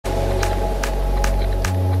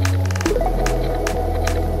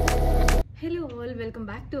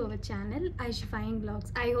back to our channel Aish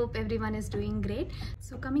vlogs. I hope everyone is doing great.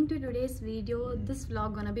 So coming to today's video, this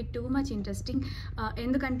vlog gonna be too much interesting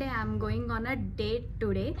endukante I'm going on a date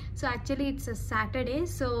today. So actually it's a Saturday,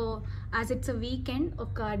 so as it's a weekend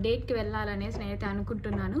oka date ki vellalane nenaithe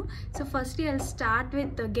anukuntunnanu. So firstly I'll start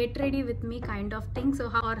with get ready with me kind of thing. So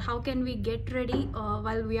how can we get ready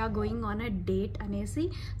while we are going on a date anesi.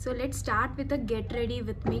 So let's start with a get ready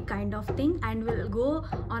with me kind of thing, and we'll go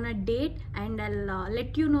on a date and I'll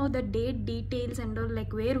let you know the date details and all,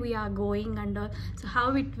 like where we are going and all, so how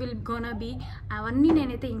it will gonna be avanni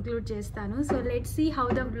nenaithe include chestanu. So let's see how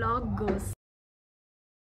the vlog goes.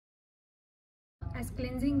 As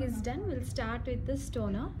cleansing is done, we'll start with the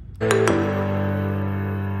toner.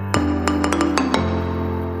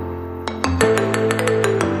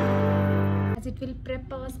 As it will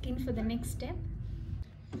prep our skin for the next step.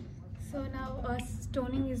 So now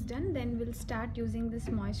toning is done, then we'll start using this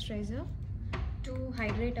moisturizer to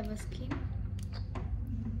hydrate our skin.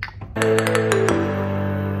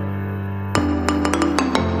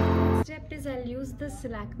 Step is I'll use this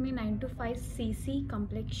Lakme 925cc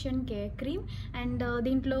complexion care cream, and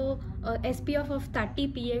dintlo SPF of 30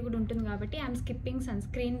 PA kuda untundi kabatti I'm skipping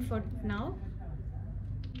sunscreen for now.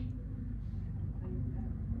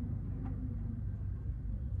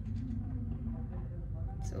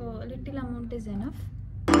 So a little amount is enough.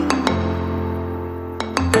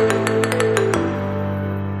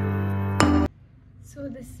 So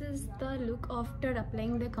this is the look after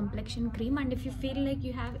applying the complexion cream, and if you feel like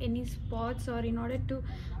you have any spots or in order to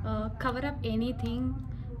cover up anything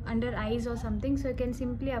under eyes or something, so you can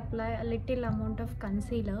simply apply a little amount of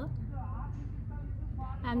concealer.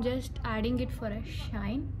 I'm just adding it for a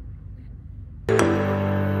shine.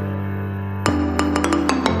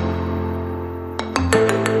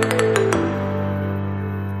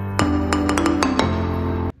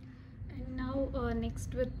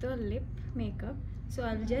 Next with the lip makeup, so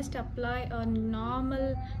I'll just apply a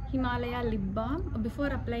normal Himalaya lip balm. Before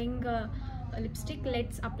applying lipstick,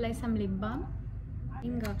 let's apply some lip balm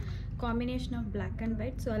in a combination of black and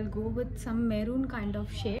white. So I'll go with some maroon kind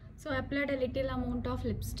of shade. So I applied a little amount of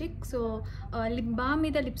lipstick. So lip balm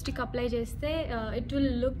with the lipstick apply chesthe it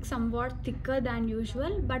will look somewhat thicker than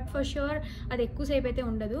usual, but for sure adi ekku sepu aithe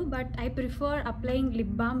undadu, but I prefer applying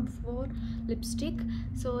lip balm before lipstick.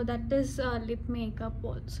 So that is lip makeup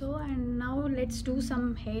also. And now let's do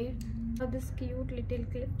some hair for this cute little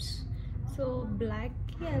clips. So black,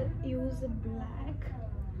 I'll use black,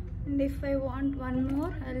 and if I want one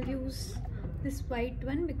more I'll use this white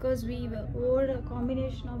one, because we wore a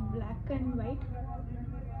combination of black and white,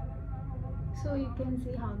 so you can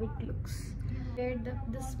see how it looks. Paired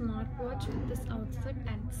up the smartwatch with this outfit,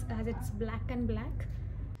 and as it's black and black.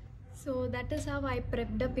 So that is how I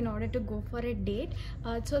prepped up in order to go for a date.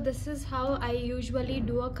 So this is how I usually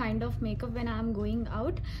do a kind of makeup when I'm going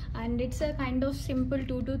out, and it's a kind of simple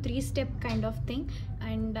 2 to 3 step kind of thing,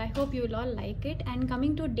 and I hope you will all like it. And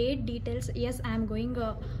coming to date details, yes, I'm going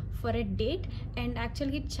for a date, and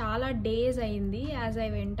actually chala days ayindi as I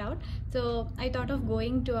went out, so I thought of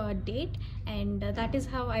going to a date, and that is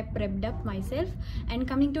how I prepped up myself. And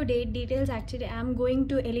coming to date details, actually I'm going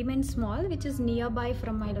to Elements Mall, which is nearby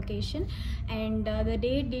from my location, and the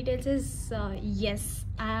date details is yes,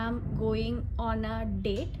 I am going on a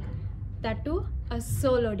date, that too a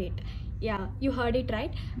solo date. Yeah, you heard it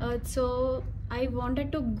right. So I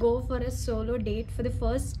wanted to go for a solo date for the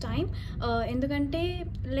first time. Endukante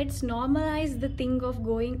let's normalize the thing of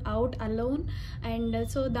going out alone, and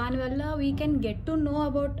so dani valla we can get to know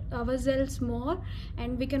about ourselves more,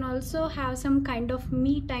 and we can also have some kind of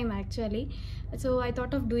me time actually. So I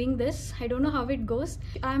thought of doing this. I don't know how it goes.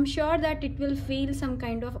 I'm sure that it will feel some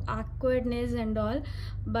kind of awkwardness and all,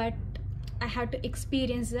 but I had to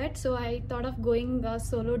experience that, so I thought of going a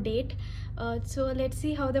solo date. So let's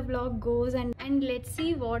see how the vlog goes, and let's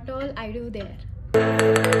see what all I do there.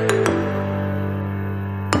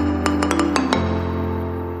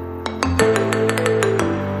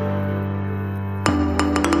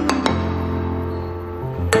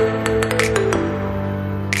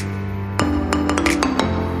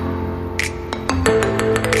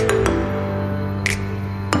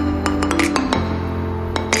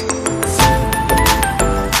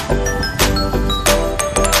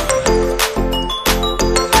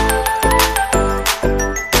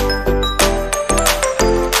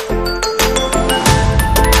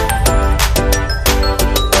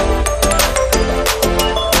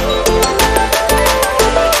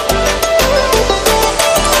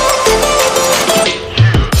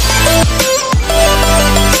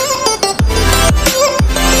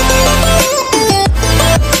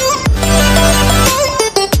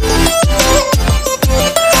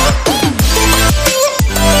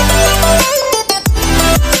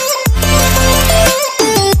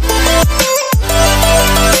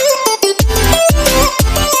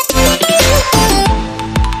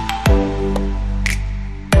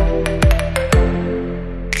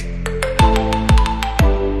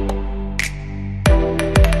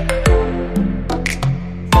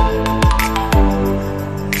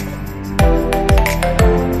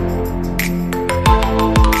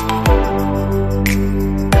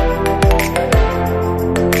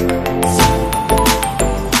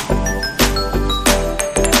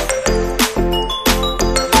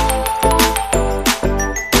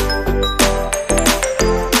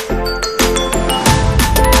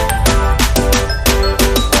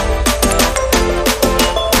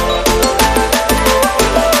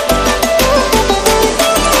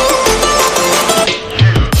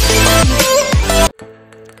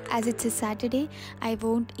 as it's a Saturday, I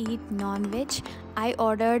won't eat non-veg. I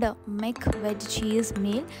ordered a Mc veg cheese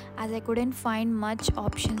meal as I couldn't find much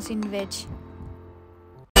options in veg.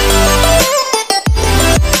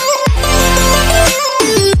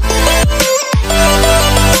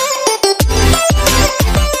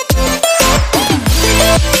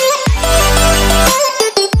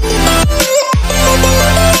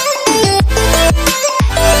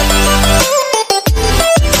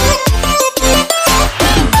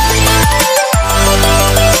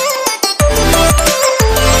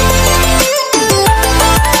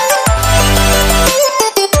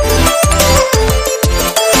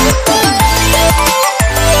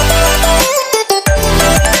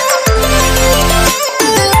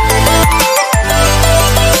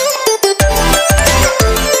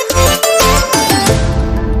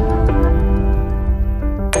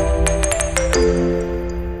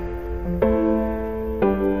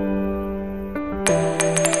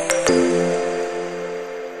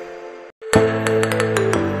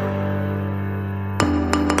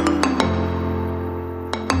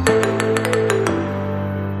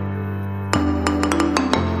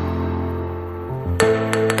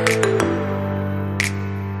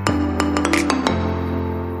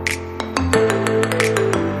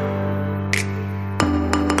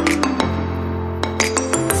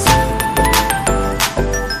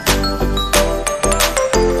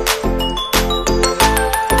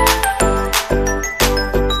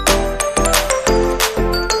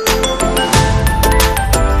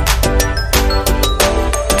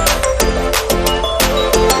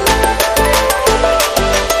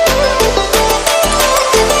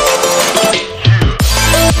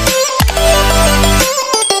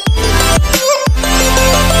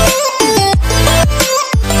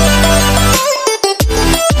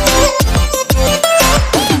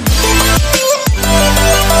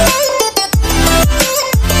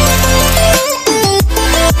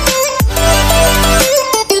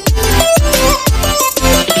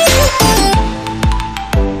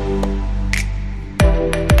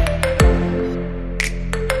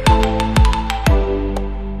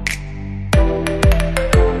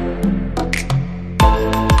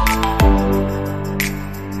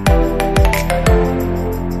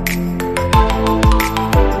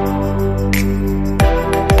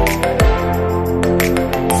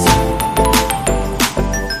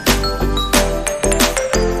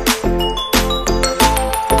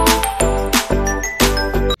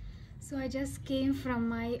 Came from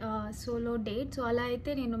my solo date. So ala aithe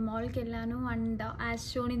nenu mall ki ellanu, and as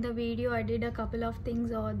shown in the video I did a couple of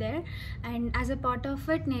things over there, and as a part of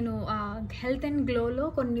it nenu health and glow lo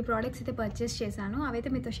konni products aithe purchase chesanu. Avaithe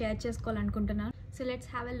meeto share chesukovalanuntunnaanu. So let's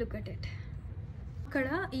have a look at it.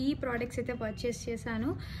 ఇక్కడ ఈ products అయితే purchase చేశాను,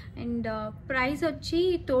 and price వచ్చి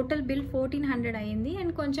total bill 1400 అయ్యింది,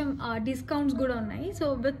 and కొంచెం discounts కూడా ఉన్నాయి. So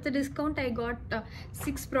with discount I got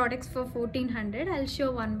 6 products for 1400. I'll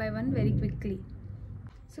show one by one very quickly.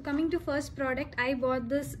 So coming to first product, I bought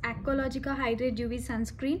this Aqualogica Hydrate UV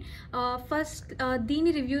sunscreen. First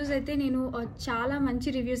దీని reviews అయితే నేను చాలా మంచి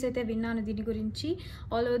reviews అయితే విన్నాను దీని గురించి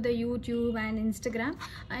all over the YouTube and Instagram.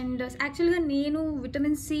 And యాక్చువల్గా నేను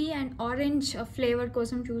vitamin C and orange flavour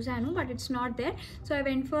కోసం చూశాను, but it's not there. So I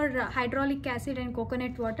went for hydraulic acid and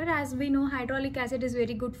coconut water. As we know hydraulic acid is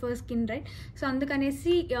very good for skin, right? So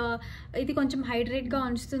అందుకనేసి ఇది కొంచెం హైడ్రేట్గా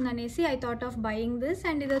ఉంచుతుంది అనేసి I thought of buying this.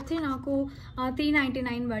 And ఇది వచ్చి నాకు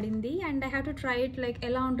 399 పడింది, and I have to try it like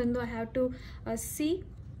ఎలా ఉంటుందో I have to see.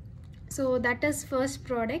 So that is first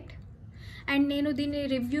product. And నేను దీని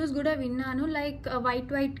రివ్యూస్ కూడా విన్నాను, లైక్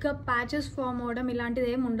వైట్గా ప్యాచెస్ ఫామ్ అవ్వడం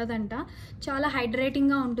ఇలాంటిది ఏమి ఉండదంట, చాలా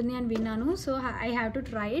హైడ్రేటింగ్గా ఉంటుంది అని విన్నాను. So I have to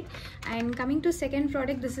try it. And coming to second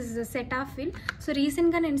product, this is Cetaphil. So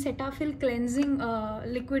రీసెంట్గా నేను సెటాఫిల్ క్లెన్జింగ్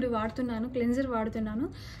లిక్విడ్ వాడుతున్నాను, క్లెన్జర్ వాడుతున్నాను.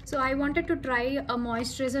 So I wanted to try a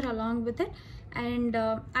moisturiser along with it. And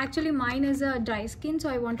actually mine is a dry skin, so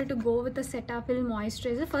I wanted to go with the Cetaphil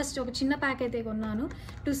moisturizer. First oka chinna pack aithe konnanu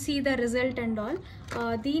to see the result and all.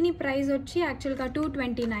 Deeni price vachi actually ga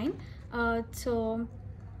 229. So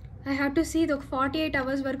I have to see the 48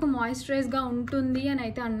 hours వరకు మాయిశ్చరైజ్గా ఉంటుంది అని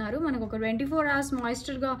అయితే అన్నారు. మనకు ఒక 24 hours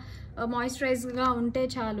మాయిశ్చరైజ్గా ఉంటే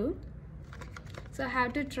చాలు. So I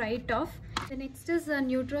have to try it off. The next is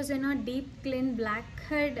Neutrogena Deep Clean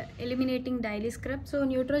Blackhead Eliminating Daily Scrub. So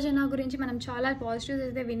Neutrogena గురించి మనం చాలా పాజిటివ్స్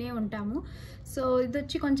అయితే వినే ఉంటాము. సో ఇది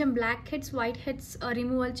వచ్చి కొంచెం black heads white heads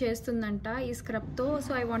removal చేస్తుందంట ఈ స్క్రబ్తో.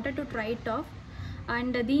 So I wanted to try it of.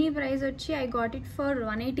 And దీని ప్రైస్ వచ్చి I got it for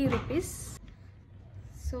 180 rupees.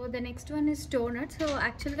 So the next one is toner. So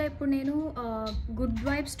యాక్చువల్గా ఇప్పుడు నేను గుడ్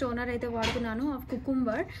వైబ్స్ టోనర్ అయితే వాడుతున్నాను of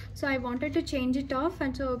cucumber. So I wanted to change it of.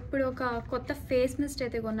 And so ఇప్పుడు ఒక కొత్త ఫేస్ మిస్ట్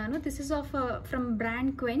అయితే కొన్నాను. This is of from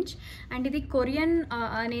brand quench and ఇది కొరియన్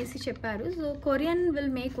అనేసి చెప్పారు. So Korean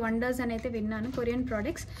will make wonders అని అయితే విన్నాను, Korean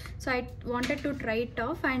products. So I wanted to try it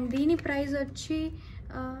of. And దీని ప్రైస్ వచ్చి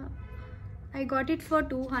ఐ గాట్ ఇట్ ఫర్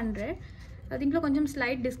 200. దీంట్లో కొంచెం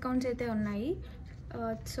స్లైట్ డిస్కౌంట్స్ అయితే ఉన్నాయి.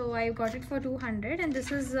 So I got it for 200 and this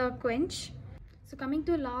is Quench. So coming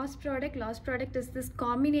to last product is this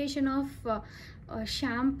combination of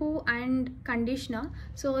shampoo and conditioner.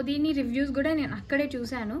 So దీని reviews కూడా నేను అక్కడే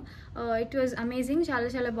చూశాను. ఇట్ వాజ్ అమేజింగ్,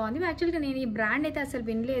 చాలా బాగుంది. యాక్చువల్గా నేను ఈ బ్రాండ్ అయితే అసలు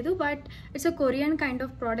వినలేదు, but it's a Korean kind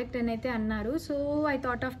of product అని అయితే అన్నారు. So I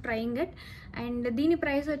thought of trying it. And దీని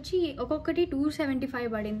ప్రైస్ వచ్చి ఒక్కొక్కటి 275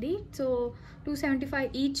 పడింది. సో 275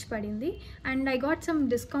 ఈచ్ పడింది. And I got some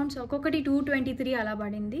discounts, ఒక్కొక్కటి 223 అలా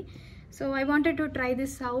పడింది. So I wanted to try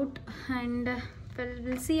this out and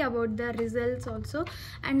we'll see about the results also.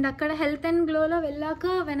 And akkada health and glow lo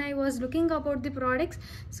vellaka when I was looking about the products,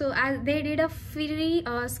 so as they did a free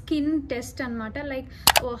skin test anamata, like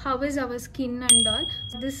how is our skin and all.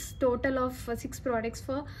 This total of 6 products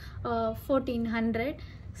for 1400.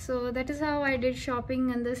 So that is how I did shopping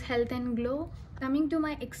in this health and glow. Coming to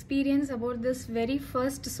my experience about this very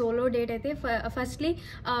first solo date అయితే firstly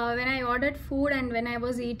when I ordered food and when I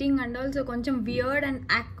was eating and also కొంచెం weird and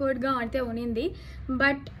awkward గా అయితే ఉనింది,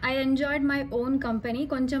 but I enjoyed my own company.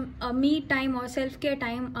 కొంచెం మీ time self care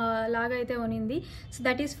time లాగా అయితే ఉనింది. So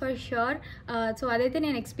that is for sure. So అదైతే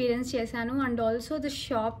నేను experience చేశాను. And also the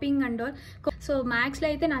shopping and all. So మ్యాక్స్లో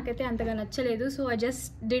అయితే నాకైతే అంతగా నచ్చలేదు. So I just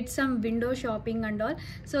did some window shopping and all.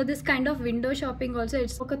 So this kind of window shopping also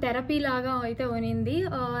it's ఒక therapy లాగా అయితే ఉనింది.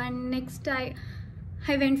 And next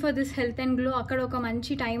I went for this health and glow. akkada oka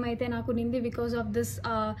manchi time aithe naaku nindi because of this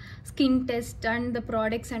skin test and the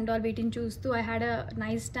products and all వీటిని చూస్తూ I had a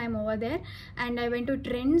nice time over there. And I went to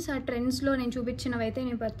trends. ఆ ట్రెండ్స్లో నేను చూపించినవైతే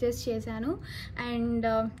నేను purchase చేశాను. And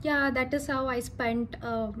yeah, that is how I spent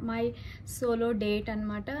my solo date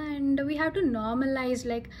అనమాట. And we have to normalize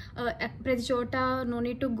like ప్రతి చోట no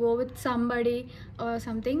need to go with somebody or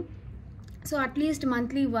something. So at least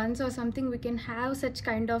monthly once or something we can have such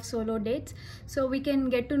kind of solo dates, so we can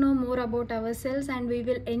get to know more about ourselves and we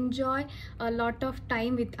will enjoy a lot of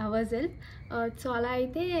time with ourselves. So అలా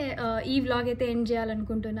అయితే ఈ vlog అయితే end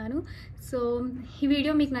చేయాలనుకుంటున్నాను. So ఈ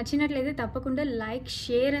video మీకు నచ్చినట్లయితే తప్పకుండా like,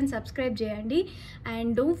 share and subscribe చేయండి.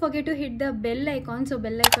 And don't forget to hit the bell icon. So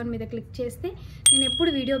bell icon మీద క్లిక్ చేస్తే నేను ఎప్పుడు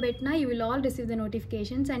వీడియో పెట్టినా you will all receive the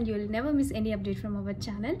notifications and you will never miss any update from our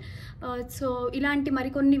channel. So ఇలాంటి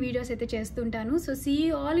మరికొన్ని videos అయితే చేస్తుంటాను. So see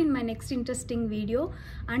you all in my next interesting video.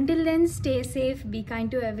 Until then stay safe, be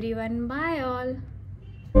kind to every one. Bye all.